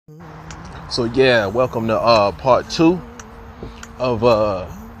So yeah, welcome to part 2 of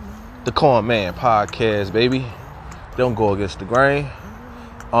the Corn Man podcast, baby. Don't go against the grain.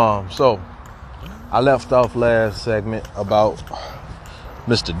 So I left off last segment about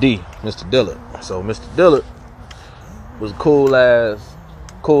Mr. Dillard. So Mr. Dillard was a cool ass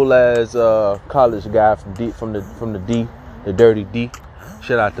college guy from the dirty D.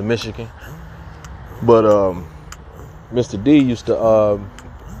 Shout out to Michigan. But Mr. D used to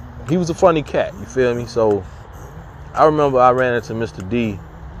he was a funny cat, you feel me? So I remember I ran into Mr. D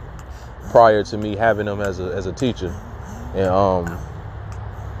prior to me having him as a teacher. And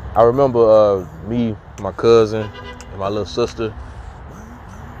I remember me, my cousin, and my little sister,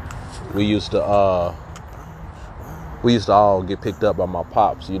 we used to all get picked up by my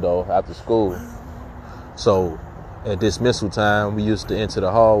pops, after school. So at dismissal time, we used to enter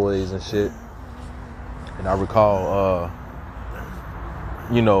the hallways and shit. And I recall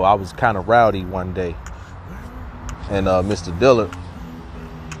I was kind of rowdy one day, and Mr. Dillard,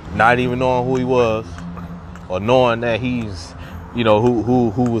 not even knowing who he was, or knowing that he's,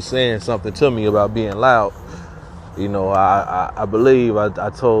 who was saying something to me about being loud, I believe I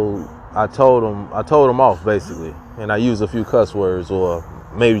told him off basically, and I used a few cuss words, or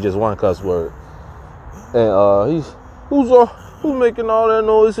maybe just one cuss word, and who's making all that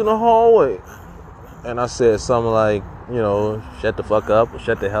noise in the hallway? And I said something like, shut the fuck up, or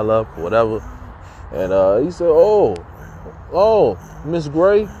shut the hell up, or whatever. And he said, oh, Miss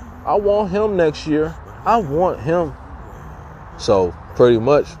Gray, I want him next year. I want him. So pretty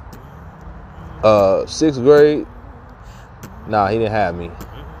much, 6th grade, nah, he didn't have me.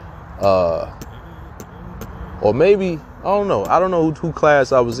 Or maybe, I don't know who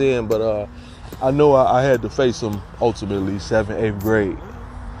class I was in, but I know I had to face him ultimately 7th, 8th grade.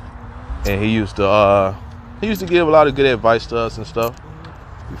 And he used to give a lot of good advice to us and stuff.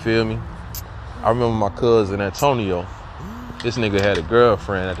 You feel me? I remember my cousin Antonio. This nigga had a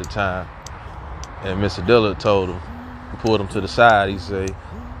girlfriend at the time, and Mr. Dillard pulled him to the side. He said,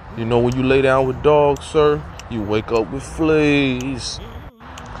 when you lay down with dogs, sir, you wake up with fleas.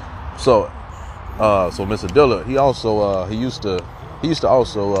 So Mr. Dillard, he used to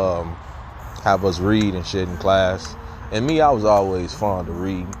also have us read and shit in class. And me, I was always fond of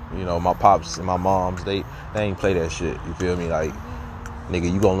reading. My pops and my moms, they ain't play that shit. You feel me? Like, nigga,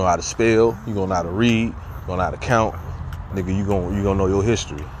 you gonna know how to spell, you gonna know how to read, you gonna know how to count. Nigga, you gonna know your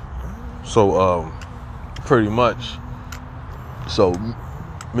history. So, pretty much. So,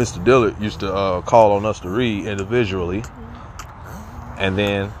 Mr. Dillard used to call on us to read individually. And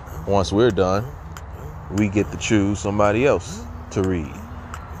then, once we're done, we get to choose somebody else to read.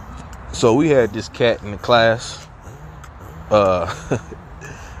 So, we had this cat in the class.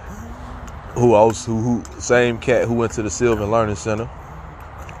 Who same cat who went to the Sylvan Learning Center.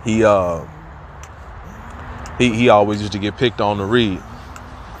 He always used to get picked on to read.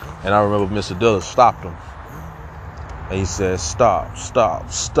 And I remember Mr. Dillard stopped him. And he said, stop.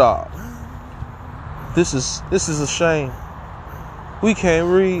 This is a shame. We can't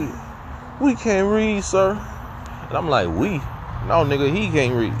read, sir. And I'm like, no, nigga, he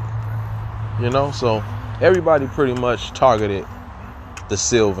can't read. So everybody pretty much targeted the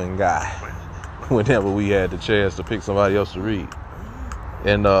Sylvan guy whenever we had the chance to pick somebody else to read.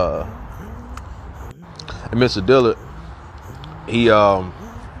 And Mr. Dillard, he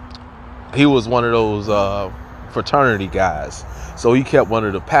was one of those fraternity guys. So he kept one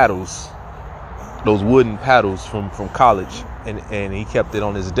of the paddles, those wooden paddles from college, and he kept it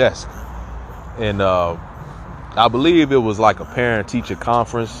on his desk. And I believe it was like a parent-teacher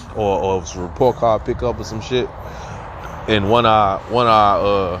conference, or it was a report card pickup or some shit. And one of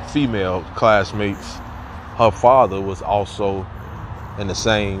our female classmates, her father was also in the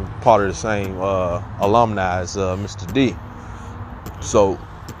same part of the same alumni as Mr. D. So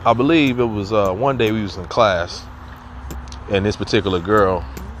I believe it was one day we was in class, and this particular girl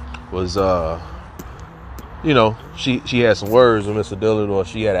was she had some words with Mr. Dillard, or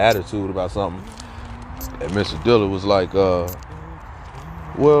she had an attitude about something. And Mr. Dillard was like,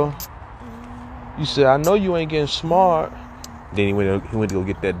 well, you said, I know you ain't getting smart. Then he went to go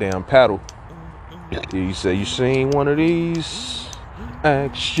get that damn paddle. He said, you seen one of these?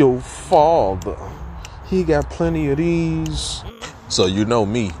 Ask your father. He got plenty of these. So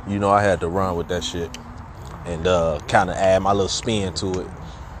me, I had to run with that shit and kind of add my little spin to it.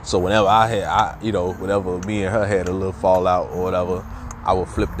 So whenever whenever me and her had a little fallout or whatever, I would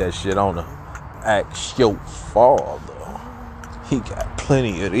flip that shit on her. Ask your father. He got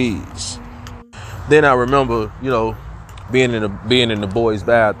plenty of these. Then I remember, being in the boys'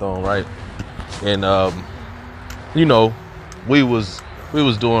 bathroom, right? And we was we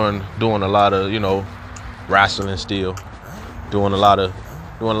was doing a lot of, wrestling still, doing a lot of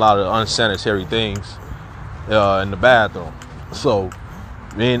unsanitary things in the bathroom. So,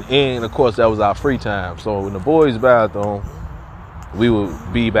 and of course that was our free time. So in the boys' bathroom, we would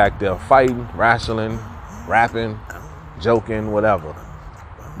be back there fighting, wrestling, rapping, joking, whatever.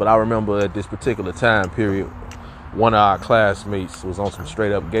 But I remember at this particular time period, one of our classmates was on some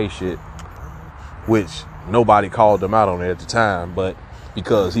straight up gay shit, which nobody called him out on it at the time, but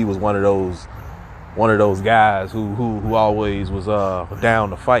because he was one of those guys who always was down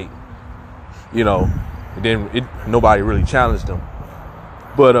to fight, nobody really challenged him.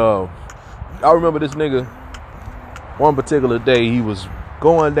 But I remember this nigga, one particular day, he was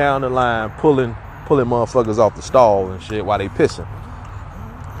going down the line pulling motherfuckers off the stall and shit while they pissing.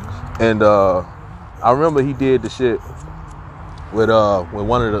 And I remember he did the shit with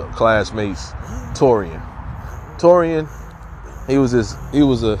one of the classmates, Torian. He was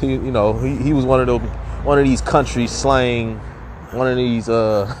one of these country slang, one of these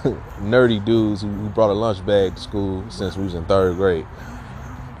nerdy dudes who brought a lunch bag to school since we was in 3rd grade.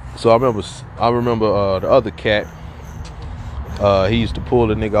 So I remember the other cat. He used to pull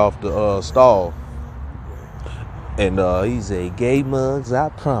the nigga off the stall, and he said, "Gay mugs, I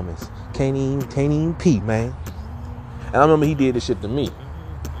promise, can't even pee, man." And I remember he did this shit to me.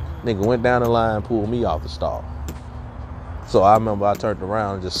 Nigga went down the line, pulled me off the stall. So I remember I turned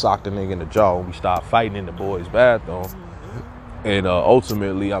around and just socked the nigga in the jaw, and we started fighting in the boys' bathroom. And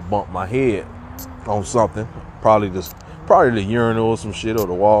ultimately, I bumped my head on something, probably the urinal or some shit or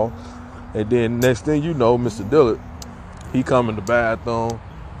the wall. And then next thing you know, Mr. Dillard, he come in the bathroom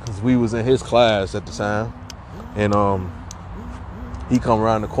because we was in his class at the time, and he come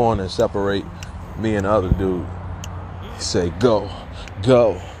around the corner and separate me and the other dude. He say, "Go,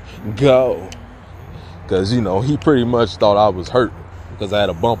 go, go," because he pretty much thought I was hurt because I had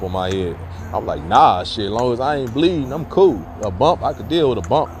a bump on my head. I'm like, nah, shit, as long as I ain't bleeding, I'm cool. A bump, I could deal with a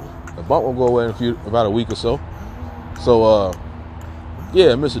bump. The bump will go away in about a week or so. So, yeah,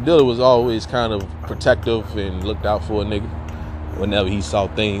 Mr. Dillard was always kind of protective and looked out for a nigga whenever he saw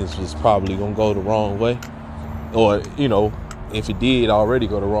things was probably gonna go the wrong way. Or, if it did already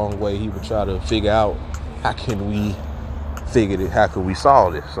go the wrong way, he would try to figure out how can we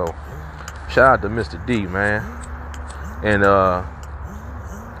solve this. So, shout out to Mr. D, man.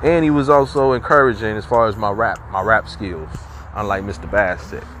 And he was also encouraging as far as my rap skills, unlike Mr.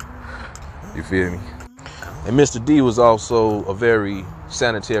 Bassett. You feel me? And Mr. D was also a very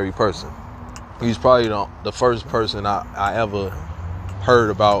sanitary person. He's probably the first person I ever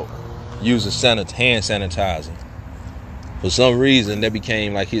heard about using hand sanitizer. For some reason, that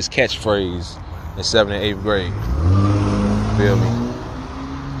became like his catchphrase in 7th and 8th grade. Feel me?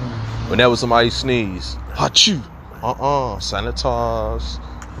 Whenever somebody sneeze, achoo, sanitize.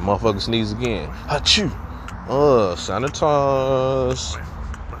 The motherfucker sneeze again, achoo, sanitize.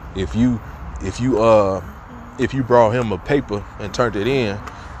 If you brought him a paper and turned it in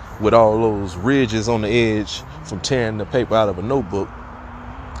with all those ridges on the edge from tearing the paper out of a notebook,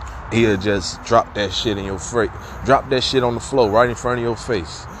 he'll just drop that shit in your face. Drop that shit on the floor right in front of your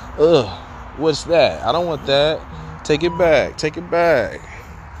face. What's that? I don't want that. Take it back. Take it back.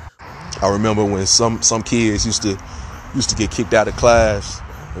 I remember when some kids used to get kicked out of class,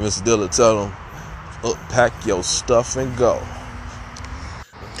 and Mr. Dillard tell them, pack your stuff and go.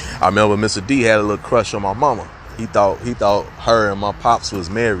 I remember Mr. D had a little crush on my mama. He thought her and my pops was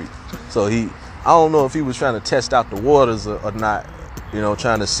married. So I don't know if he was trying to test out the waters or not,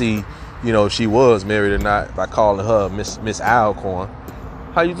 trying to see, if she was married or not by calling her Miss Alcorn.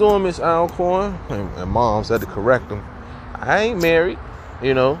 How you doing, Miss Alcorn? And Moms had to correct him. I ain't married,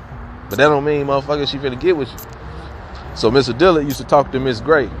 but that don't mean, motherfucker, she finna get with you. So Mr. Dillard used to talk to Miss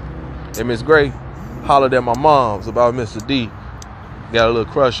Gray, and Miss Gray hollered at my moms about Mr. D. Got a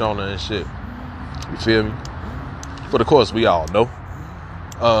little crush on her and shit. You feel me? But of course, we all know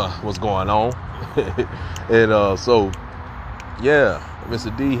what's going on. And so, yeah,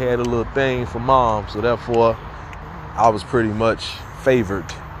 Mr. D had a little thing for mom, so therefore, I was pretty much favored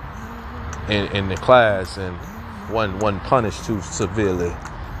in the class and wasn't punished too severely.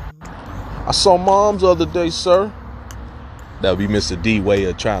 I saw moms the other day, sir. That would be Mr. D way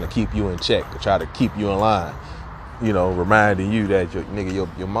of trying to keep you in check, to try to keep you in line. Reminding you that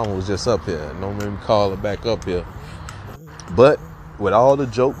your mama was just up here. Don't make me call her back up here. But with all the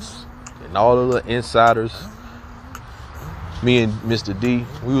jokes and all the insiders, me and Mr. D,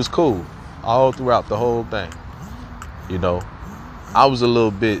 we was cool all throughout the whole thing. I was a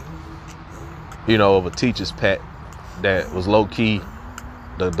little bit, of a teacher's pet that was low key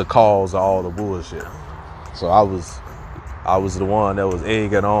the cause of all the bullshit. So I was I was the one that was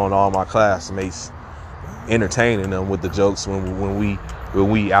egging on all my classmates, entertaining them with the jokes when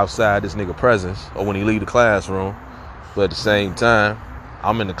we outside this nigga presence or when he leave the classroom. But at the same time,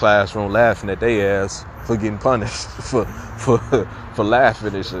 I'm in the classroom laughing at their ass for getting punished for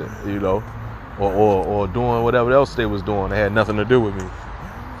laughing and shit, you know, or doing whatever else they was doing that had nothing to do with me,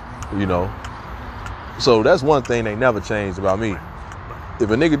 you know. So that's one thing they never changed about me. If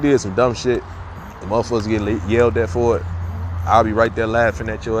a nigga did some dumb shit, the motherfuckers get yelled at for it, I'll be right there laughing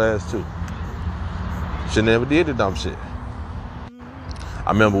at your ass too. Should never did the dumb shit.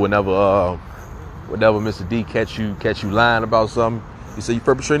 I remember whenever Mr. D catch you lying about something, he said, you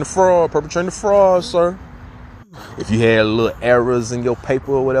perpetrating the fraud, sir. If you had little errors in your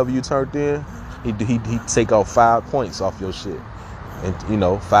paper or whatever you turned in, he'd take off 5 points off your shit. And, you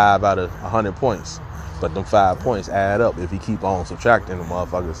know, 5 out of 100 points. But them 5 points add up if he keep on subtracting the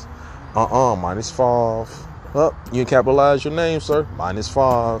motherfuckers. -5. Oh, you didn't capitalize your name, sir.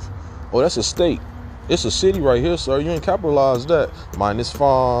 -5. Oh, that's a state. It's a city right here, sir. You ain't capitalize that.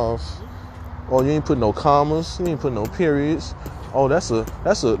 -5. Oh, you ain't put no commas. You ain't put no periods. Oh, that's a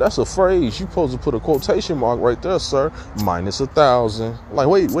phrase. You supposed to put a quotation mark right there, sir. -1,000. Like,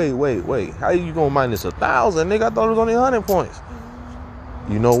 wait. How you gonna -1,000, nigga? I thought it was only 100 points.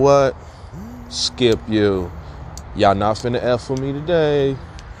 You know what? Skip you. Y'all not finna F for me today.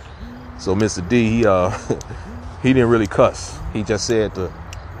 So Mr. D, he didn't really cuss. He just said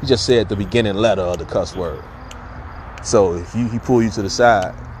the beginning letter of the cuss word. So if he pull you to the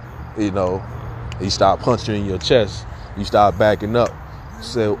side, you know, he start punching you in your chest, you start backing up.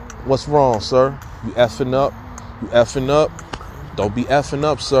 Say, what's wrong, sir? You effing up? You effing up? Don't be effing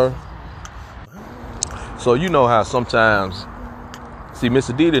up, sir. So you know how sometimes, see,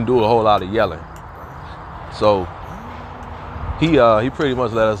 Mr. D didn't do a whole lot of yelling. So he pretty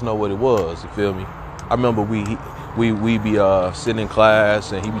much let us know what it was, you feel me? I remember we be sitting in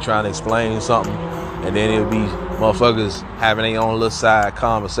class and he be trying to explain something, and then it'll be motherfuckers having their own little side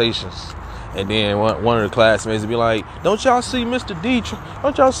conversations. And then one of the classmates would be like, don't y'all see Mr. D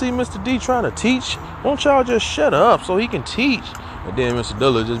trying to teach? Won't y'all just shut up so he can teach? And then Mr.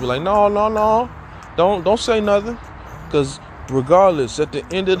 Dilla just be like, no, don't say nothing, because regardless, at the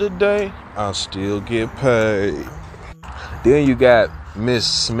end of the day, I still get paid. Then you got Miss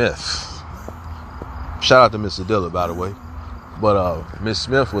Smith. Shout out to Mr. Dilla, by the way. But Miss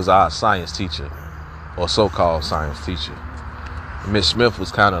Smith was our science teacher, or so-called science teacher. Miss Smith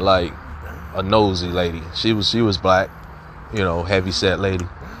was kind of like a nosy lady. She was black, you know, heavy set lady.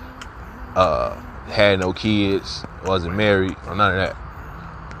 Had no kids, wasn't married, or none of that.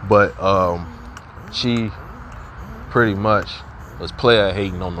 But she pretty much was player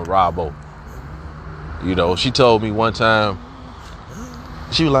hating on Marabo. You know, she told me one time,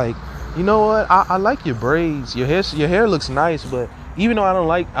 she was like, you know what? I like your braids. Your hair looks nice, but even though I don't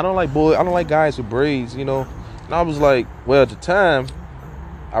like guys with braids, you know. And I was like, well, at the time,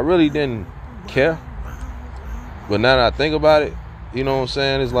 I really didn't care. But now that I think about it, you know what I'm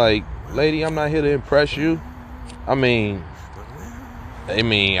saying? It's like, lady, I'm not here to impress you. I mean,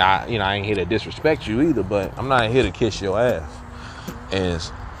 I ain't here to disrespect you either, but I'm not here to kiss your ass. And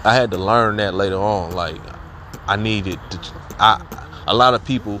I had to learn that later on. Like, a lot of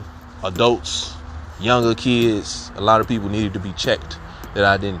people, adults, younger kids, a lot of people needed to be checked that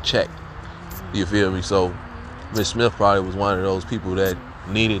I didn't check. You feel me? So Miss Smith probably was one of those people that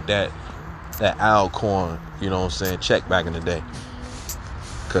needed that Alcorn, you know what I'm saying, check back in the day.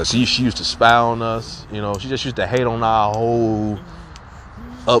 Because she used to spy on us, you know. She just used to hate on our whole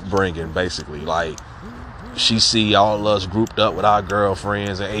upbringing, basically. Like, she see all us grouped up with our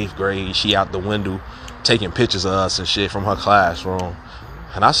girlfriends in 8th grade. She out the window taking pictures of us and shit from her classroom.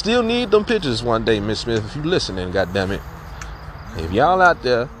 And I still need them pictures one day, Miss Smith, if you listening, goddammit. If y'all out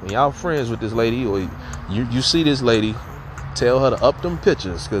there and y'all friends with this lady, or you see this lady, tell her to up them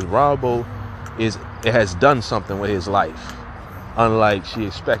pictures, because Robo has done something with his life. Unlike she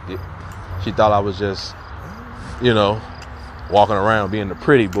expected. She thought I was just, you know, walking around being the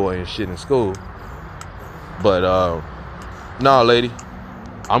pretty boy and shit in school. But nah, lady,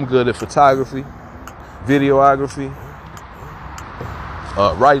 I'm good at photography, videography,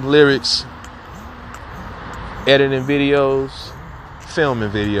 writing lyrics, editing videos, filming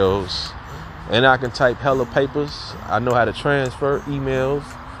videos, and I can type hella papers. I know how to transfer emails.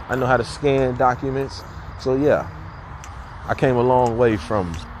 I know how to scan documents. So yeah, I came a long way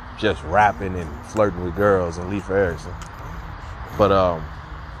from just rapping and flirting with girls and Leif Ericson.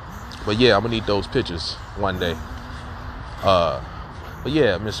 But yeah, I'm gonna need those pictures one day. But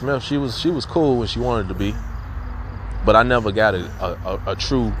yeah, Miss Smith, she was cool when she wanted to be. but I never got a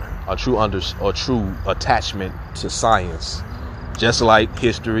true attachment to science. Just like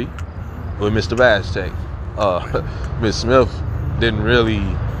history with Mr. Bastek. Miss Smith didn't really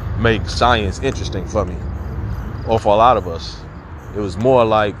make science interesting for me, or for a lot of us. It was more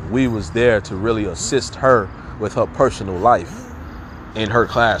like we was there to really assist her with her personal life in her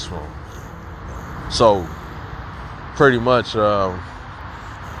classroom. So pretty much, I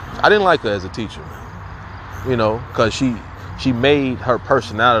didn't like her as a teacher, because she made her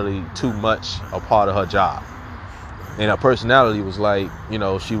personality too much a part of her job. And her personality was like,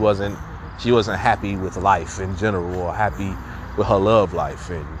 she wasn't happy with life in general, or happy with her love life.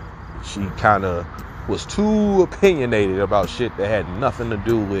 And she kind of was too opinionated about shit that had nothing to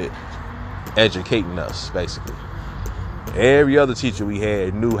do with educating us, basically. Every other teacher we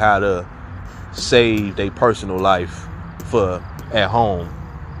had knew how to save their personal life for at home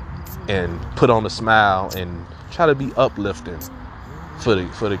and put on a smile and try to be uplifting for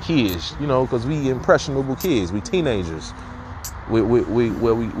the kids, because we impressionable kids, we teenagers.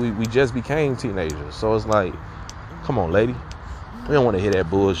 We just became teenagers. So it's like, come on, lady. We don't want to hear that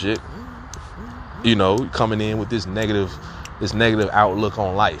bullshit. Coming in with this negative outlook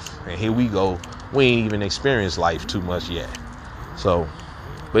on life. And here we go. We ain't even experienced life too much yet. So,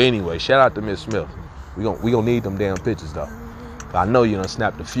 but anyway, shout out to Miss Smith. We gonna need them damn pictures though. I know you done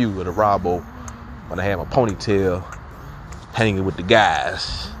snapped a few of the Robbo when I had my ponytail hanging with the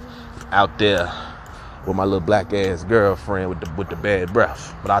guys out there with my little black ass girlfriend with the bad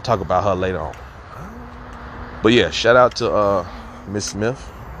breath. But I'll talk about her later on. But yeah, shout out to Miss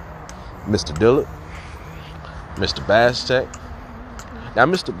Smith, Mr. Dillard, Mr. Bastek. Now,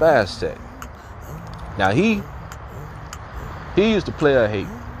 Mr. Bastek. Now he used to play a hate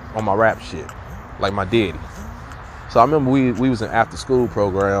on my rap shit, like my daddy. So I remember we was in after school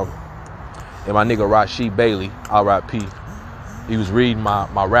program, and my nigga Rashid Bailey, R.I.P., he was reading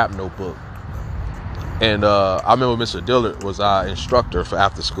my rap notebook. And I remember Mr. Dillard was our instructor for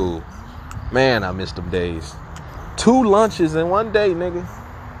after school. Man, I missed them days. 2 lunches in one day, nigga.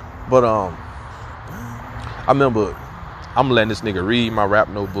 But I remember I'm letting this nigga read my rap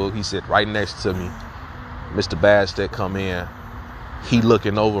notebook. He sat right next to me. Mr. Bastek come in. He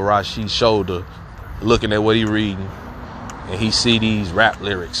looking over Rashid's shoulder, looking at what he reading. And he see these rap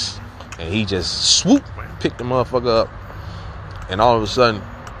lyrics. And he just swoop, pick the motherfucker up. And all of a sudden,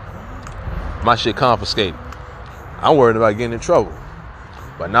 my shit confiscated. I'm worried about getting in trouble.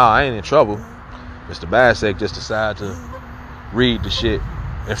 But nah, I ain't in trouble. Mr. Bastek just decided to read the shit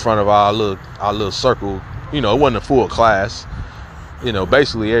in front of our little circle. It wasn't a full class.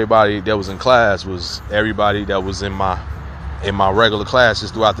 Basically everybody that was in class was everybody that was in my regular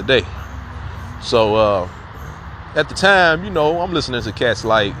classes throughout the day. So at the time, I'm listening to cats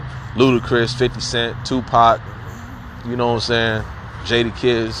like Ludacris, 50 Cent, Tupac, you know what I'm saying,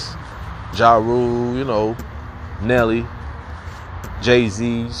 Jadakiss, Ja Rule, Nelly,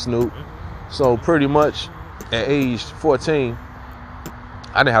 Jay-Z, Snoop. So pretty much at age 14,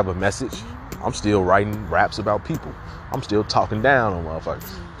 I didn't have a message. I'm still writing raps about people. I'm still talking down on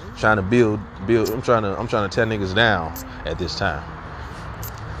motherfuckers. Trying to build. I'm trying to tear niggas down at this time.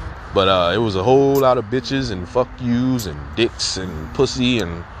 But it was a whole lot of bitches and fuck yous and dicks and pussy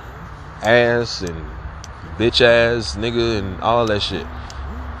and ass and bitch ass nigga and all that shit.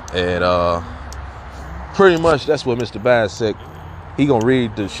 And pretty much that's what Mr. Bastek, he gonna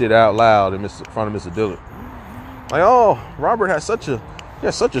read the shit out loud in front of Mr. Dillard. Like, oh, Robert has such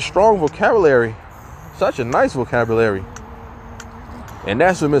a strong vocabulary, such a nice vocabulary. And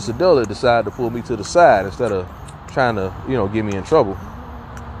that's when Mr. Dillard decided to pull me to the side instead of trying to, get me in trouble.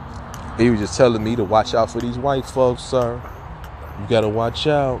 He was just telling me to watch out for these white folks, sir. You gotta watch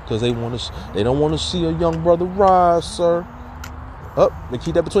out, cause they don't want to see a young brother rise, sir. Up, and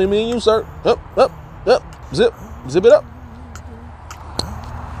keep that between me and you, sir. Up, zip it up.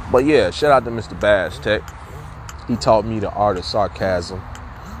 But yeah, shout out to Mr. Bastek. He taught me the art of sarcasm.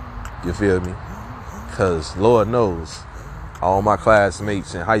 You feel me? Cause Lord knows, all my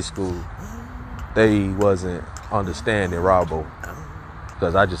classmates in high school, they wasn't understanding Robbo.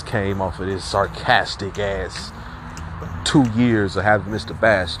 Cause I just came off of this sarcastic ass 2 years of having Mr.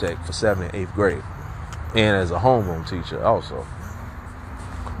 Bastek for 7th and 8th grade. And as a homeroom teacher also.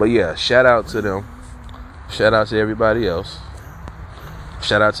 But yeah, shout out to them. Shout out to everybody else.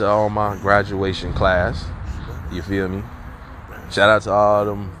 Shout out to all my graduation class. You feel me? Shout out to all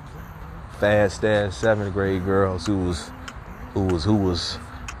them fast ass 7th grade girls who was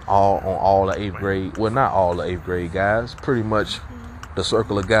all on all the 8th grade. Well, not all the 8th grade guys. Pretty much the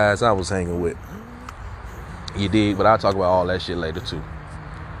circle of guys I was hanging with. You dig? But I'll talk about all that shit later too.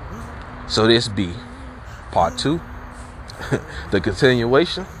 So this be part 2 The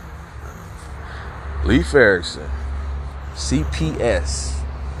continuation, Leif Ericson, CPS.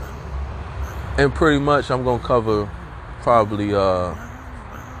 And pretty much I'm going to cover probably, I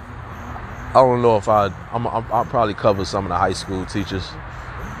don't know if I'll probably cover some of the high school teachers.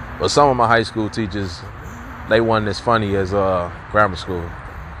 But some of my high school teachers, they weren't as funny as grammar school.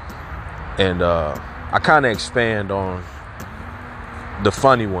 And I kind of expand on the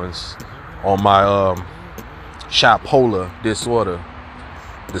funny ones on my bipolar disorder,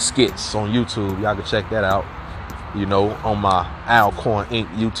 the skits on YouTube. Y'all can check that out, on my Alcorn Inc.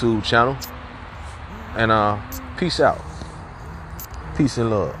 YouTube channel. And peace out. Peace and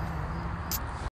love.